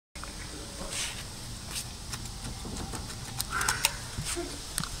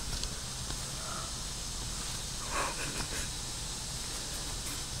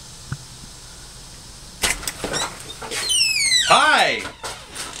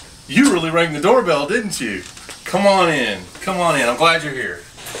You really rang the doorbell, didn't you? Come on in. Come on in. I'm glad you're here.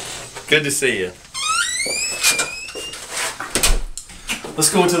 Good to see you. Let's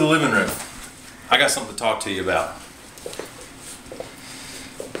go into the living room. I got something to talk to you about.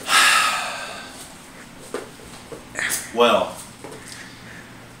 Well,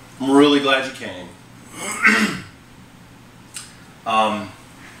 I'm really glad you came.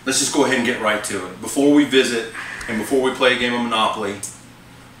 Let's just go ahead and get right to it. Before we visit and before we play a game of Monopoly,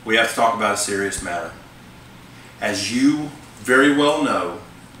 we have to talk about a serious matter. As you very well know,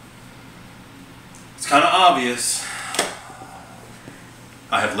 it's kind of obvious,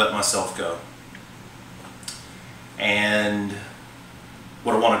 I have let myself go. And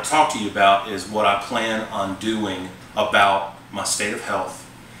what I want to talk to you about is what I plan on doing about my state of health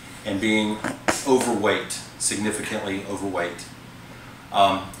and being overweight, significantly overweight.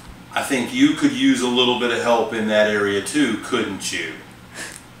 I think you could use a little bit of help in that area too, couldn't you?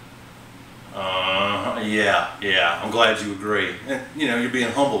 Yeah, I'm glad you agree. And, you know, you're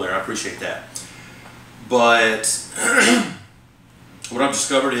being humble there, I appreciate that. But what I've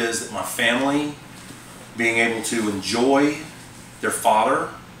discovered is that my family being able to enjoy their father,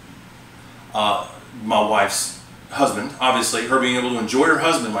 my wife's husband, obviously, her being able to enjoy her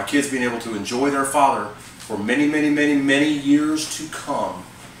husband, my kids being able to enjoy their father for many, many, many, many years to come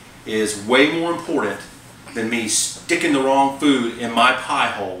is way more important than me sticking the wrong food in my pie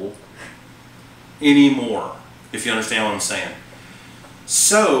hole anymore, if you understand what I'm saying.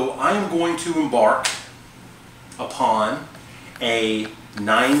 So I am going to embark upon a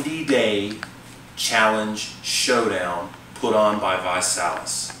 90-day challenge showdown put on by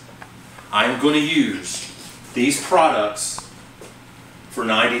ViSalus. I am going to use these products for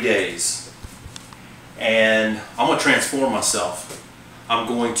 90 days and I'm going to transform myself. I'm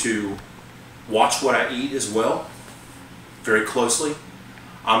going to watch what I eat as well, very closely.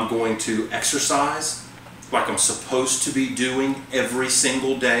 I'm going to exercise like I'm supposed to be doing every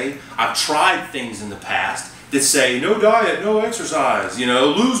single day. I've tried things in the past that say no diet, no exercise, you know,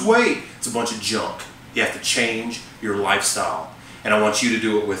 lose weight. It's a bunch of junk. You have to change your lifestyle. And I want you to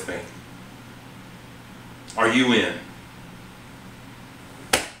do it with me. Are you in?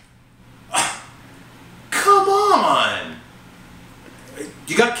 Come on!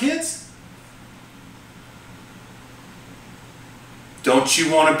 You got kids? Don't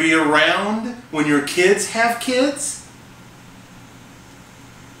you want to be around when your kids have kids?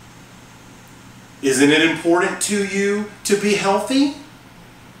 Isn't it important to you to be healthy?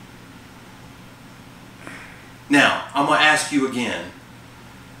 Now, I'm going to ask you again.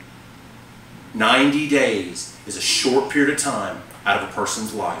 90 days is a short period of time out of a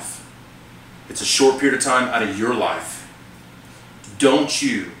person's life. It's a short period of time out of your life. Don't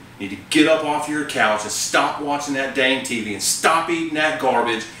you need to get up off your couch and stop watching that dang TV and stop eating that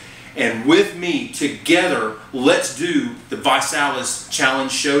garbage, and with me together, let's do the ViSalus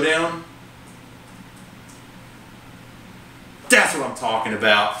Challenge Showdown? That's what I'm talking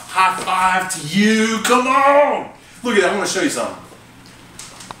about. High five to you. Come on. Look at that. I want to show you something.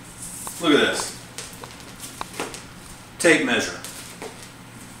 Look at this. Tape measure.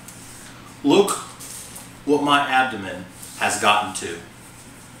 Look what my abdomen has gotten to.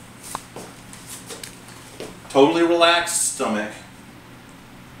 Totally relaxed stomach.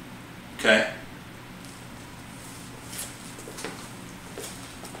 Okay.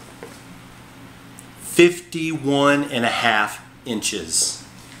 "51.5 inches.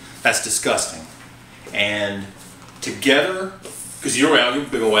 That's disgusting. And together, because you're a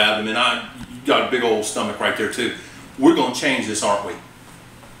big old abdomen, you got a big old stomach right there too. We're going to change this, aren't we?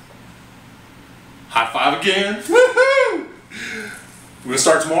 High five again. Woohoo! We're going to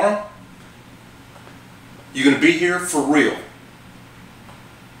start tomorrow. You're going to be here for real.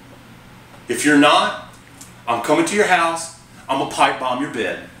 If you're not, I'm coming to your house. I'm going to pipe bomb your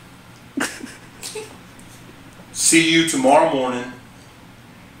bed. See you tomorrow morning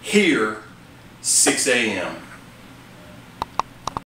here, 6 a.m.